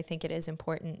creative, I think it is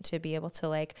important to be able to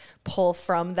like pull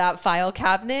from that file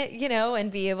cabinet, you know, and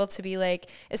be able to be like,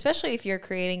 especially if you're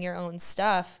creating your own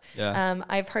stuff.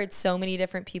 I've heard so many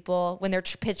different people when they're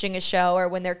pitching a show or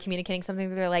when they're communicating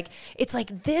something, they're like, it's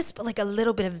like this, but like a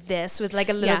little bit of this with like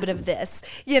a little bit of this,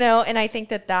 you know? And I think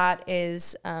that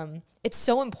is, it's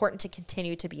so important to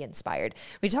continue to be inspired.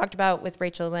 We talked about with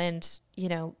Rachel Lind, you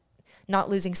know, not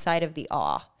losing sight of the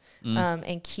awe.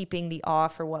 And keeping the awe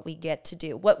for what we get to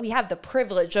do, what we have the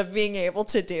privilege of being able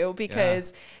to do,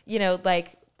 because, you know,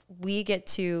 like we get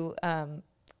to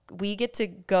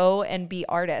go and be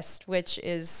artists, which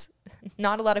is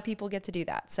not a lot of people get to do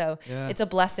that. So it's a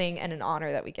blessing and an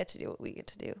honor that we get to do what we get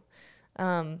to do.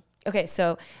 Okay.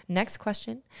 So next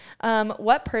question.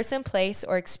 What person, place,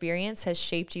 or experience has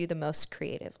shaped you the most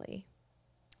creatively?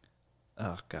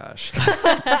 Oh gosh.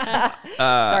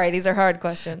 Sorry, these are hard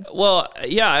questions. Well,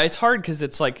 yeah, it's hard because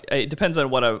it's like, it depends on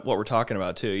what we're talking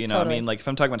about too. You know, totally. I mean, like if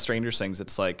I'm talking about Stranger Things,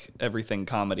 it's like everything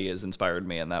comedy has inspired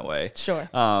me in that way. Sure.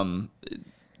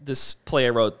 This play I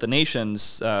wrote, The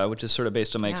Nations, which is sort of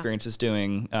based on my experiences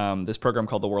doing this program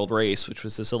called The World Race, which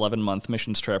was this 11-month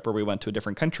missions trip where we went to a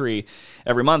different country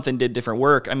every month and did different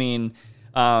work. I mean,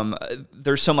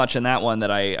 there's so much in that one that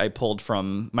I pulled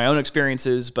from my own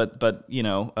experiences, but you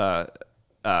know,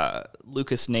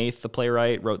 Lucas Nath, the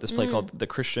playwright, wrote this play called The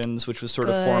Christians, which was sort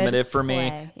of formative for me.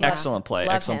 Yeah. Excellent play.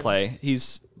 Love excellent him. Play.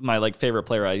 He's my like favorite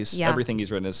playwright. Everything he's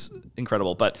written is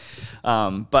incredible. But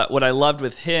what I loved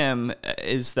with him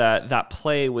is that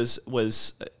play was,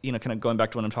 you know, kind of going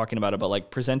back to what I'm talking about like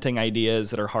presenting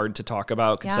ideas that are hard to talk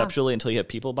about conceptually until you have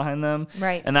people behind them.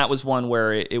 Right. And that was one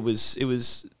where it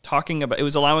was talking about, it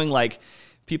was allowing like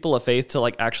people of faith to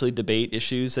like actually debate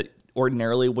issues that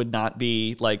ordinarily would not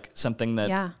be like something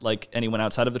that like anyone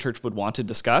outside of the church would want to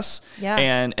discuss.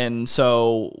 And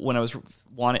so when I was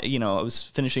I was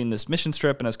finishing this mission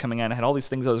trip and I was coming out, I had all these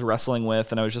things I was wrestling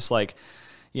with, and I was just like,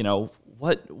 you know,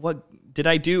 what did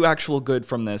I do actual good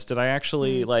from this? Did I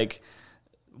actually like,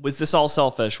 was this all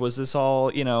selfish? Was this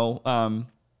all, you know,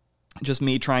 just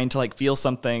me trying to like feel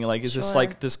something? Like, is this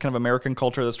like this kind of American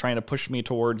culture that's trying to push me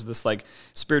towards this like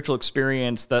spiritual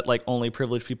experience that like only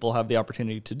privileged people have the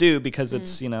opportunity to do because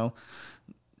it's, you know,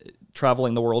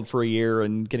 traveling the world for a year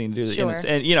and getting to do it.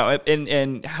 And you know,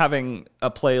 and having a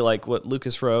play like what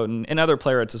Lucas wrote and other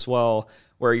playwrights as well,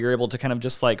 where you're able to kind of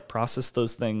just like process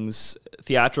those things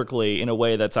theatrically in a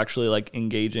way that's actually like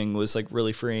engaging, was like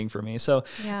really freeing for me. So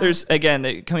there's,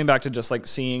 again, coming back to just like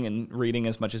seeing and reading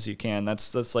as much as you can.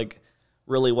 That's like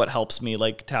really what helps me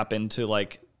like tap into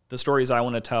like the stories I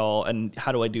want to tell and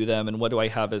how do I do them and what do I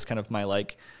have as kind of my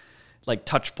like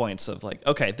touch points of like,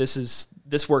 okay,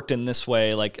 this worked in this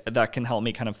way, like that can help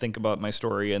me kind of think about my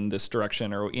story in this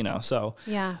direction, or, you know, so.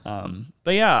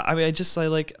 But yeah, I mean,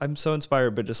 I'm so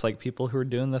inspired by just like people who are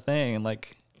doing the thing and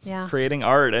like creating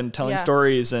art and telling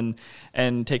stories and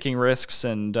taking risks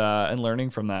and learning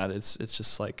from that. It's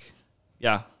just like,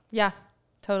 Yeah,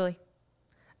 totally.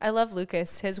 I love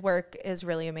Lucas. His work is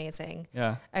really amazing.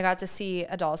 Yeah. I got to see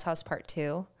A Doll's House Part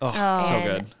 2. Oh, so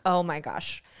good. Oh my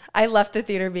gosh. I left the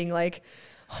theater being like,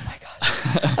 oh my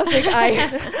gosh. I was like,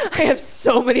 I have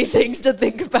so many things to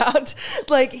think about.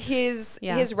 Like his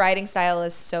writing style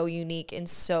is so unique and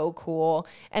so cool.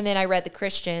 And then I read The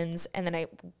Christians, and then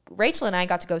Rachel and I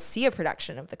got to go see a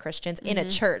production of The Christians in a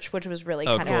church, which was really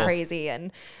kind of crazy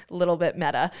and a little bit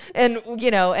meta. And,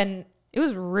 and it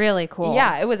was really cool.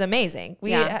 Yeah, it was amazing.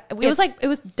 It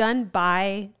was done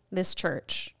by this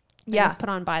church. It was put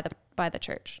on by the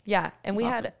church. Yeah, and we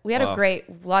had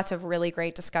lots of really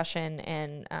great discussion,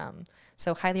 and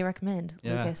so highly recommend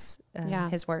Lucas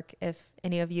his work if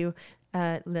any of you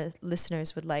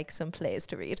listeners would like some plays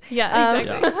to read. Yeah,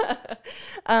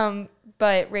 exactly.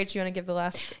 But Rach, you want to give the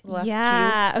last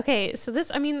cue? Okay. So this,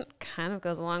 kind of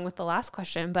goes along with the last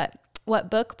question, but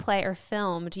what book, play, or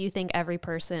film do you think every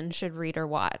person should read or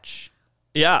watch?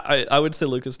 Yeah, I would say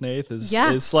Lucas Nath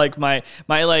is like my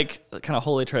like kind of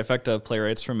holy trifecta of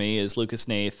playwrights for me is Lucas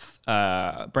Nath,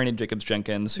 Brandon Jacobs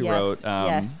Jenkins, who wrote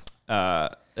An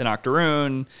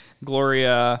Octoroon,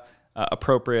 Gloria,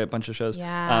 Appropriate, bunch of shows.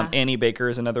 Yeah. Annie Baker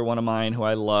is another one of mine who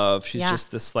I love. She's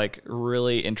just this like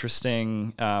really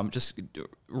interesting, just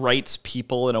writes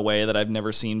people in a way that I've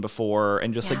never seen before,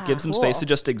 and just like gives them space to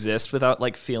just exist without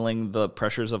like feeling the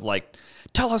pressures of like,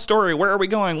 tell a story, where are we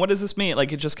going, what does this mean?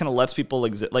 Like it just kind of lets people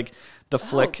exist. Like the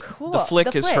flick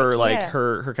is her like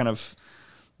her kind of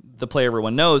the play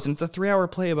everyone knows, and it's a 3-hour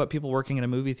play about people working in a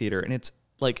movie theater, and it's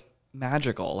like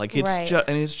magical. Like it's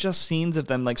it's just scenes of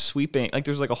them like sweeping. Like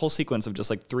there's like a whole sequence of just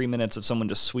like 3 minutes of someone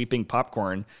just sweeping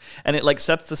popcorn, and it like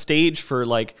sets the stage for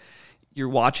like you're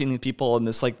watching these people in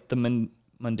this like the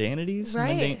mundanities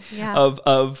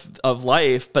of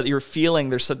life, but you're feeling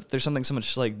there's something so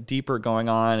much like deeper going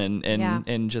on,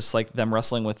 and just like them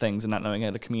wrestling with things and not knowing how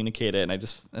to communicate it. And I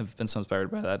just have been so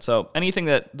inspired by that. So anything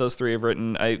that those three have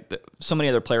written, so many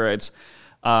other playwrights.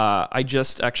 I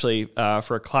just actually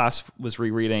for a class was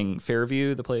rereading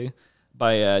Fairview, the play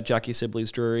by Jackie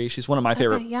Sibley's Drury. She's one of my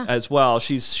favorite as well.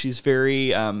 She's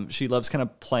very she loves kind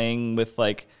of playing with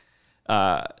like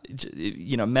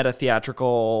meta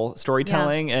theatrical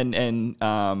storytelling and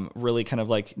really kind of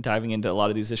like diving into a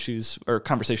lot of these issues or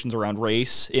conversations around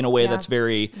race in a way that's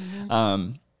very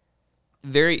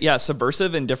very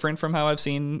subversive and different from how I've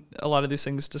seen a lot of these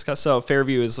things discussed. So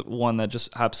Fairview is one that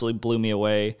just absolutely blew me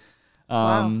away.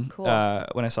 Cool.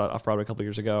 When I saw it off Broadway a couple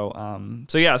years ago.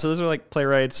 So those are like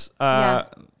playwrights,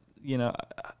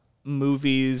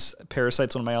 movies.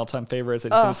 Parasite's one of my all-time favorites. I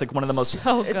just think it's like one of the most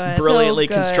brilliantly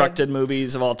constructed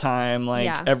movies of all time.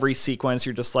 Like every sequence,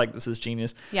 you're just like, this is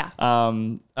genius. Yeah.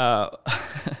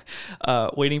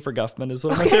 Waiting for Guffman is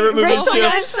one of my favorite movies too.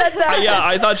 Said that.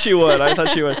 I thought she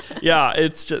would. Yeah,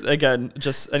 it's just, again,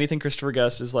 just anything Christopher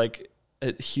Guest is like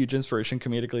a huge inspiration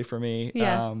comedically for me.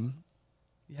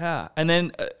 Yeah. And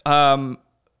then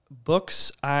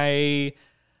books,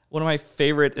 one of my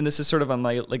favorite, and this is sort of on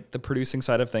my like the producing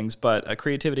side of things, but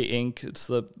Creativity Inc. It's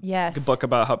the book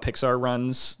about how Pixar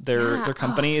runs their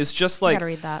company. Is just like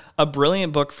a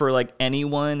brilliant book for like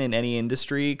anyone in any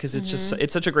industry, because it's just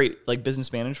it's such a great like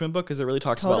business management book, because it really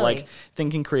talks about like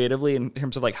thinking creatively in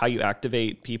terms of like how you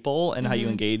activate people and how you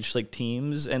engage like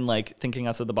teams, and like thinking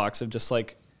outside the box of just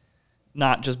like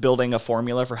not just building a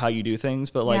formula for how you do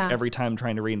things, but like every time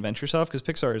trying to reinvent yourself, because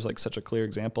Pixar is like such a clear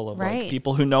example of like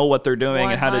people who know what they're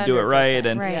doing and how to do it right.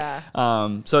 And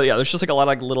there's just like a lot of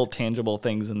like little tangible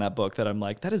things in that book that I'm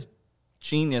like, that is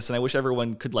genius, and I wish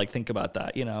everyone could like think about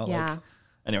that, like,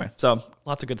 anyway, so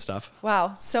lots of good stuff.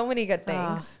 Wow, so many good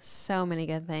things. So many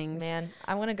good things. Man,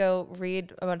 I want to go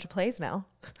read a bunch of plays now.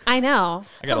 I know.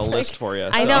 I got a list for you.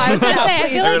 I know. I was going to say, I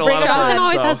feel like Jonathan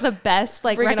always has the best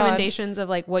like recommendations of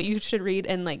like what you should read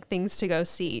and like things to go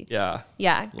see. Yeah.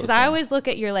 Yeah. Because I always look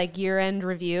at your like year-end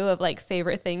review of like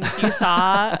favorite things you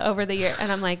saw over the year,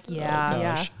 and I'm like,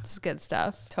 it's good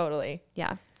stuff. Totally.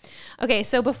 Yeah. Okay,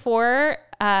 so before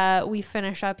we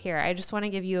finish up here, I just want to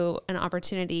give you an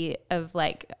opportunity of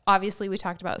like, obviously we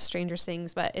talked about Stranger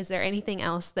Things, but is there anything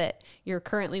else that you're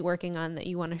currently working on that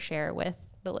you want to share with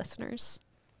the listeners?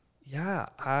 Yeah.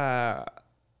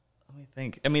 Let me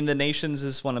think. I mean, The Nations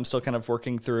is one I'm still kind of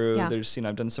working through. Yeah. There's,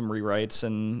 I've done some rewrites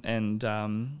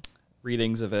and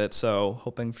readings of it, so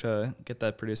hoping to get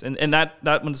that produced. And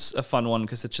that one's a fun one,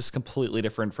 because it's just completely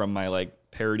different from my like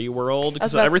parody world,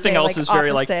 because everything else is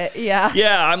very opposite.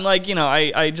 I'm like,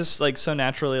 I just like so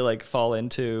naturally like fall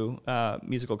into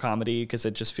musical comedy, because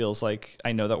it just feels like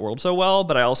I know that world so well.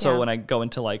 But I also when I go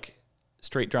into like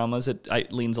straight dramas, it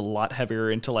leans a lot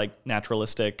heavier into like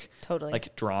naturalistic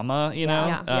like drama,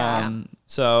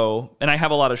 So, and I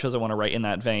have a lot of shows I want to write in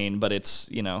that vein, but it's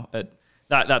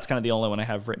that's kind of the only one I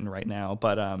have written right now.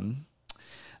 But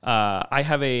I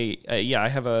have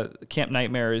a Camp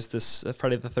Nightmare is this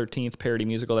Friday the 13th parody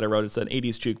musical that I wrote. It's an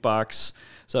 80s jukebox.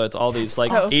 So it's all these like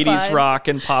so 80s fun. rock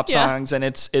and pop songs, and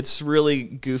it's really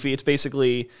goofy. It's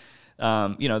basically,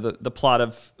 the plot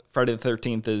of Friday the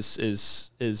 13th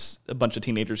is a bunch of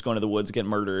teenagers going to the woods, get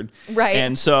murdered. Right.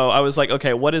 And so I was like,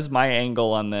 okay, what is my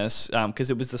angle on this?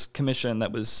 Because it was this commission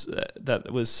that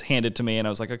was handed to me, and I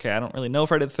was like, okay, I don't really know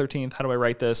Friday the 13th. How do I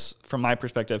write this from my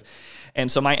perspective? And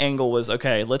so my angle was,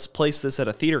 okay, let's place this at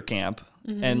a theater camp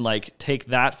and like take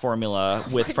that formula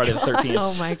with Friday the 13th.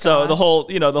 Oh my god. So the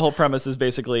whole premise is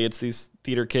basically it's these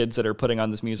theater kids that are putting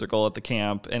on this musical at the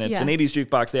camp, and it's an 80s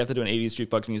jukebox. They have to do an 80s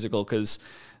jukebox musical because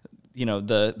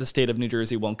the state of New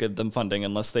Jersey won't give them funding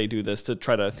unless they do this to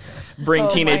try to bring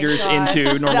teenagers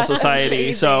into normal society.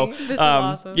 Amazing. So, This is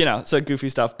awesome. So goofy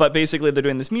stuff. But basically they're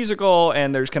doing this musical,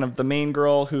 and there's kind of the main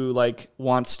girl who like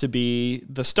wants to be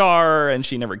the star, and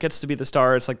she never gets to be the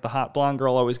star. It's like the hot blonde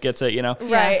girl always gets it,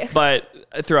 Right. But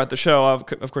throughout the show,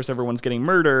 of course, everyone's getting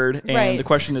murdered. And the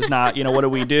question is not, what do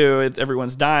we do?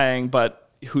 Everyone's dying, but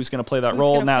who's going to play that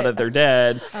role now that they're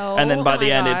dead? And then by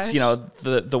the end, it's,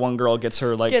 the one girl gets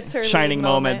her shining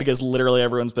moment because literally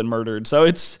everyone's been murdered. So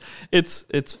it's fun.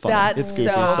 That's it's goofy.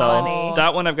 so funny.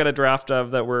 That one I've got a draft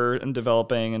of that we're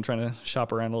developing and trying to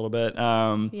shop around a little bit.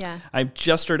 I've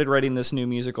just started writing this new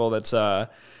musical that's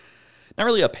not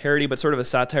really a parody, but sort of a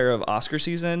satire of Oscar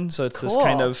season. So it's this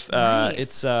kind of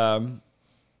it's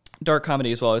dark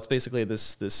comedy as well. It's basically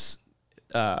this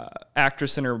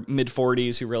actress in her mid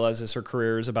 40s who realizes her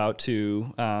career is about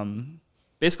to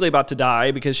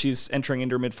die because she's entering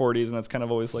into her mid 40s, and that's kind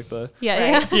of always like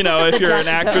if you're an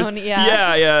actress,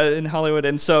 in Hollywood.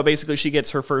 And so basically she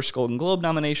gets her first Golden Globe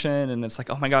nomination, and it's like,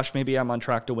 oh my gosh, maybe I'm on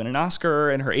track to win an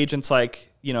Oscar. And her agent's like,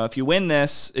 if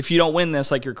you don't win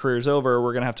this, like your career's over.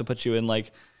 We're gonna have to put you in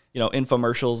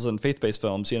infomercials and faith-based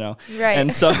films, Right.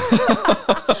 And so,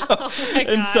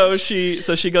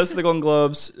 so she goes to the Golden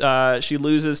Globes. She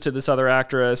loses to this other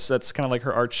actress that's kind of like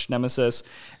her arch nemesis.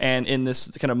 And in this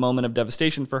kind of moment of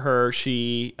devastation for her,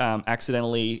 she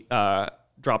accidentally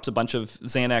drops a bunch of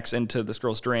Xanax into this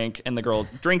girl's drink, and the girl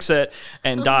drinks it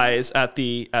and dies at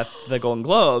the Golden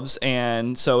Globes.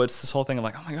 And so it's this whole thing of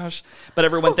like, oh my gosh, but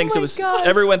everyone thinks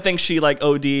everyone thinks she like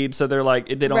OD'd, so they're like,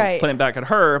 they don't put it back at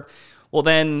her. Well,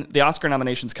 then the Oscar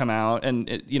nominations come out, and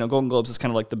Golden Globes is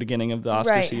kind of like the beginning of the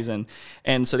Oscar season.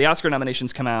 And so the Oscar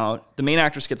nominations come out, the main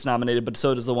actress gets nominated, but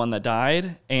so does the one that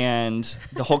died. And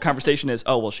the whole conversation is,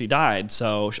 oh, well, she died,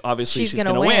 so obviously she's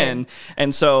going to win.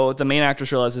 And so the main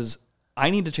actress realizes, I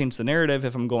need to change the narrative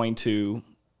if I'm going to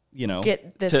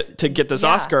get this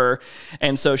Oscar.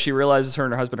 And so she realizes her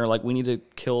and her husband are like, we need to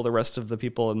kill the rest of the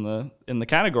people in the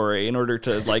category in order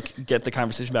to get the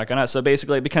conversation back on us. So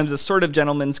basically it becomes this sort of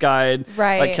gentleman's guide,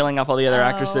 like killing off all the other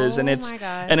actresses. And it's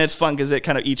fun because it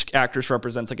kind of, each actress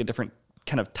represents like a different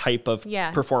kind of type of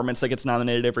performance that gets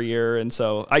nominated every year. And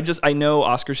so I know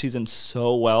Oscar season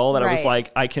so well that I was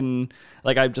like, I'm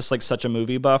just like such a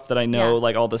movie buff that I know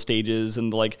like all the stages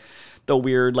and the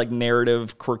weird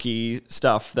narrative quirky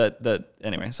stuff that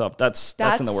anyway, so that's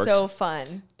in the works. So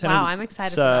fun. Wow, I'm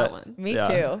excited for that one. Me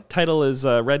too. Title is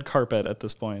Red Carpet at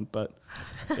this point, but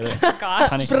gosh.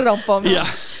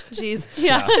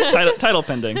 Jeez. Title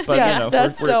pending, but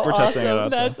we're testing it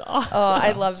out. That's awesome. Oh,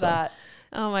 I love that.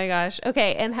 Oh my gosh.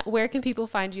 Okay, and where can people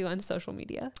find you on social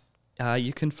media?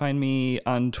 You can find me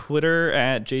on Twitter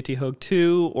at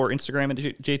JTHogue2 or Instagram at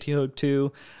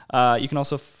JTHogue2. You can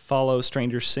also follow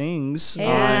Stranger Sings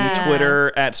on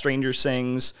Twitter at Stranger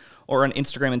Sings or on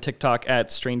Instagram and TikTok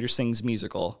at Stranger Sings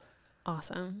Musical.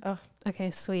 Awesome. Oh. Okay,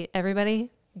 sweet.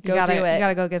 Everybody, do it. You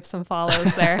gotta go give some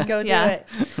follows there. Go do it.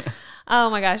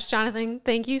 Oh my gosh, Jonathan,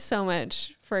 thank you so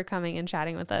much for coming and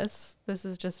chatting with us. This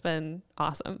has just been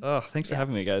awesome. Oh, thanks for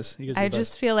having me, guys. You guys are I the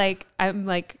just best. feel like I'm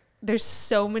like, there's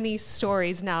so many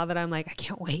stories now that I'm like, I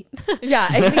can't wait.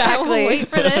 Yeah, exactly. I can't wait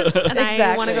for this, and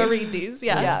I want to go read these.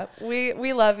 Yeah.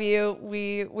 We love you.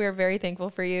 We're very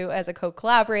thankful for you as a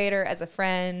co-collaborator, as a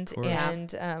friend,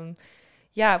 and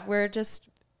we're just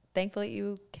thankful that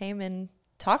you came and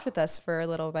talked with us for a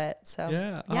little bit.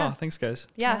 So Oh, thanks, guys.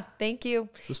 Yeah, thank you.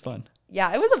 This is fun.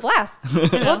 Yeah, it was a blast.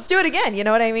 Let's do it again. You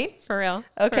know what I mean? For real.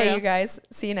 Okay, For real. you guys.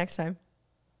 See you next time.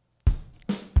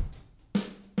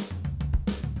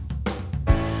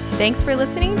 Thanks for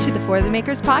listening to the For the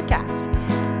Makers podcast.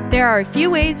 There are a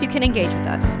few ways you can engage with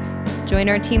us. Join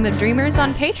our team of dreamers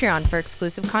on Patreon for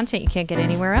exclusive content you can't get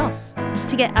anywhere else.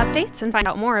 To get updates and find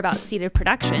out more about Seated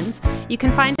Productions, you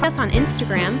can find us on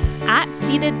Instagram at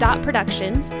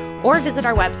seated.productions or visit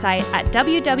our website at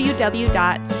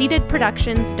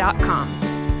www.seatedproductions.com.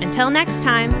 Until next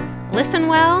time, Listen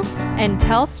well and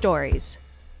tell stories.